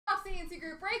CNC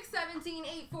Group Break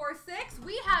 17846.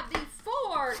 We have the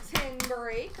 4-tin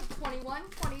break of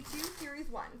 21-22 Series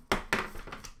 1.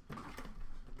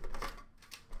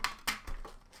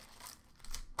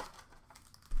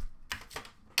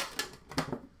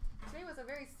 Today was a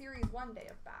very Series 1 day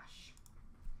of bash.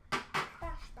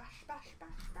 Bash, bash, bash,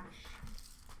 bash, bash.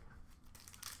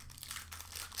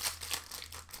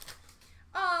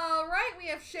 All right, we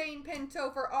have Shane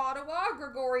Pinto for Ottawa,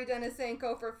 Grigory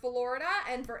Denisenko for Florida,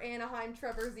 and for Anaheim,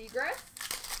 Trevor Zegras.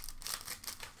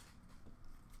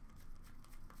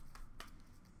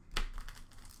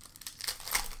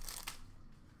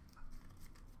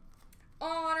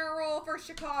 Honor roll for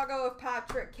Chicago of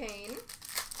Patrick Kane.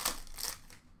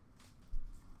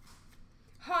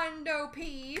 Hundo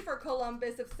P for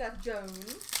Columbus of Seth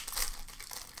Jones.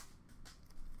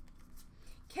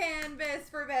 Canvas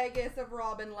for Vegas of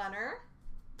Robin Lehner.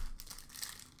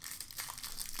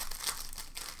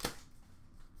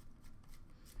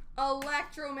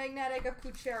 Electromagnetic of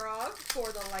Kucherov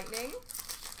for the Lightning.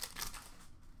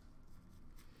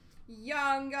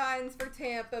 Young Guns for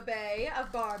Tampa Bay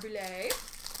of Barboulay.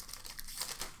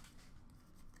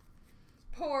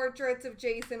 Portraits of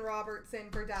Jason Robertson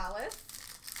for Dallas.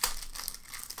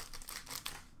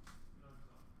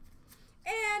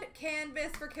 And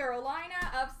canvas for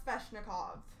Carolina of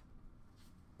Sveshnikov.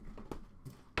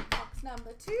 Box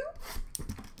number 2.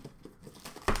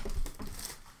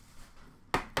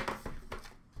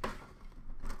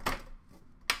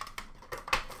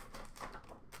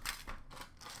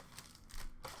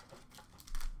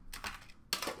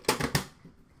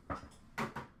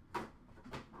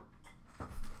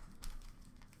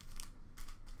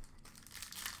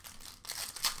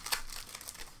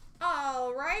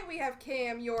 All right, we have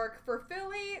Cam York for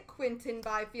Philly, Quinton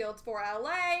Byfield for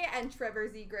LA, and Trevor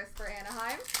Zegras for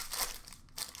Anaheim.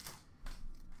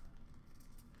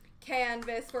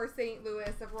 Canvas for St.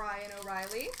 Louis of Ryan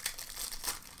O'Reilly.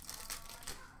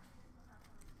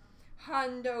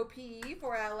 Hundo P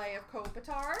for LA of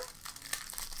Kopitar.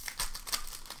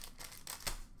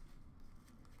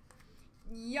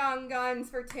 Young Guns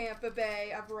for Tampa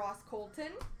Bay of Ross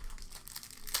Colton.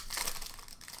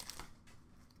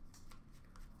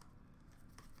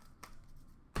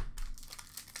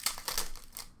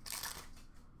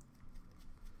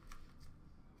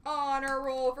 Honor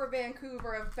roll for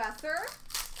Vancouver of Besser.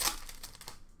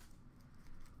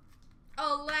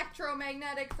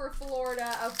 Electromagnetic for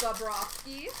Florida of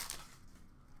Bobrovsky.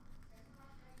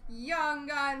 Young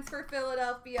Guns for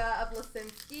Philadelphia of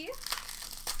Lisinski.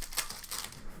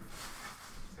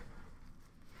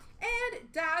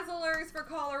 And Dazzlers for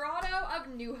Colorado of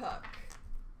Newhook.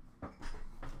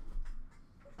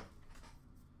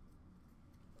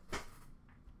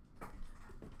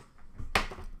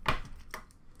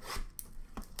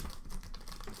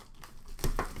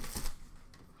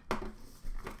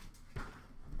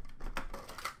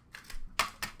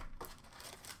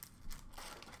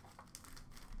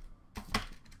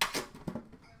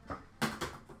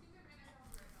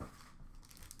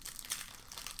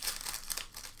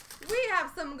 We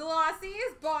have some glossies.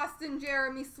 Boston,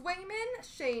 Jeremy Swayman,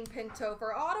 Shane Pinto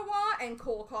for Ottawa, and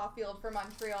Cole Caulfield for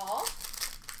Montreal.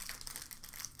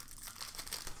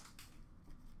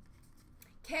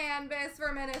 Canvas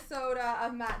for Minnesota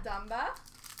of Matt Dumba.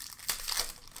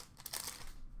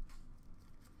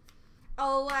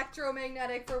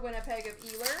 Electromagnetic for Winnipeg of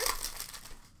Ehlers.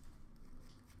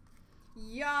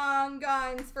 Young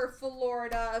Guns for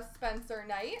Florida of Spencer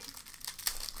Knight.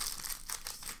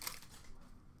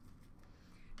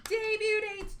 Debut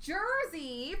dates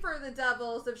jersey for the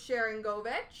Devils of Sharon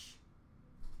Govich.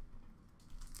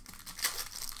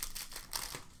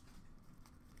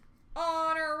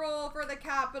 Honor roll for the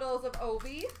Capitals of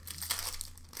Ovi.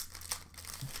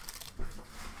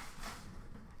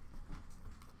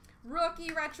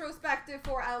 Rookie retrospective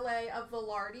for LA of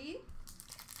Velarde.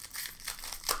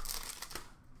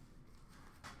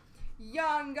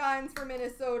 Young Guns for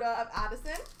Minnesota of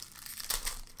Addison.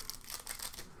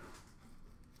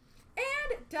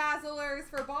 And Dazzlers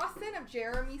for Boston of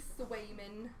Jeremy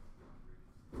Swayman.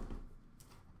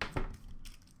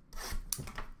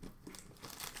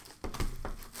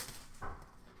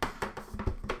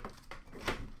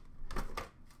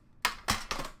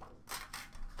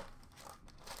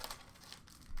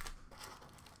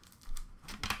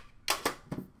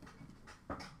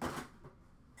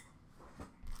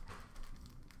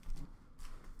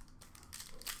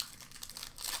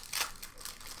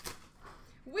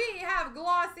 We have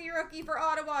glossy rookie for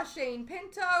Ottawa, Shane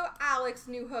Pinto, Alex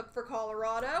Newhook for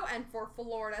Colorado, and for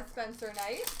Florida, Spencer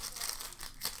Knight.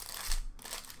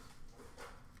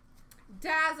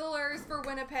 Dazzlers for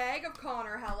Winnipeg of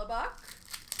Connor Hellebuck.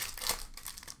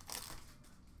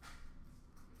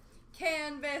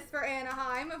 Canvas for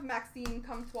Anaheim of Maxime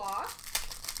Comtois.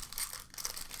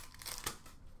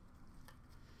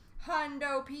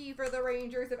 Hundo P for the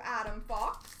Rangers of Adam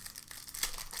Fox.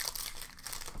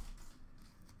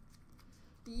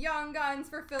 Young Guns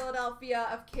for Philadelphia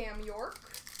of Cam York.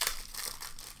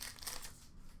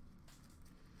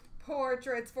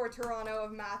 Portraits for Toronto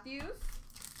of Matthews.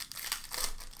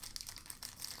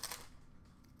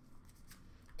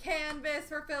 Canvas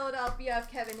for Philadelphia of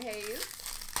Kevin Hayes.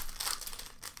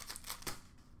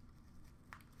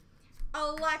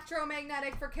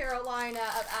 Electromagnetic for Carolina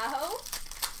of Aho.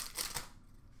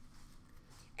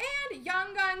 And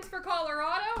Young Guns for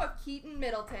Colorado of Keaton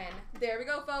Middleton. There we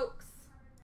go, folks.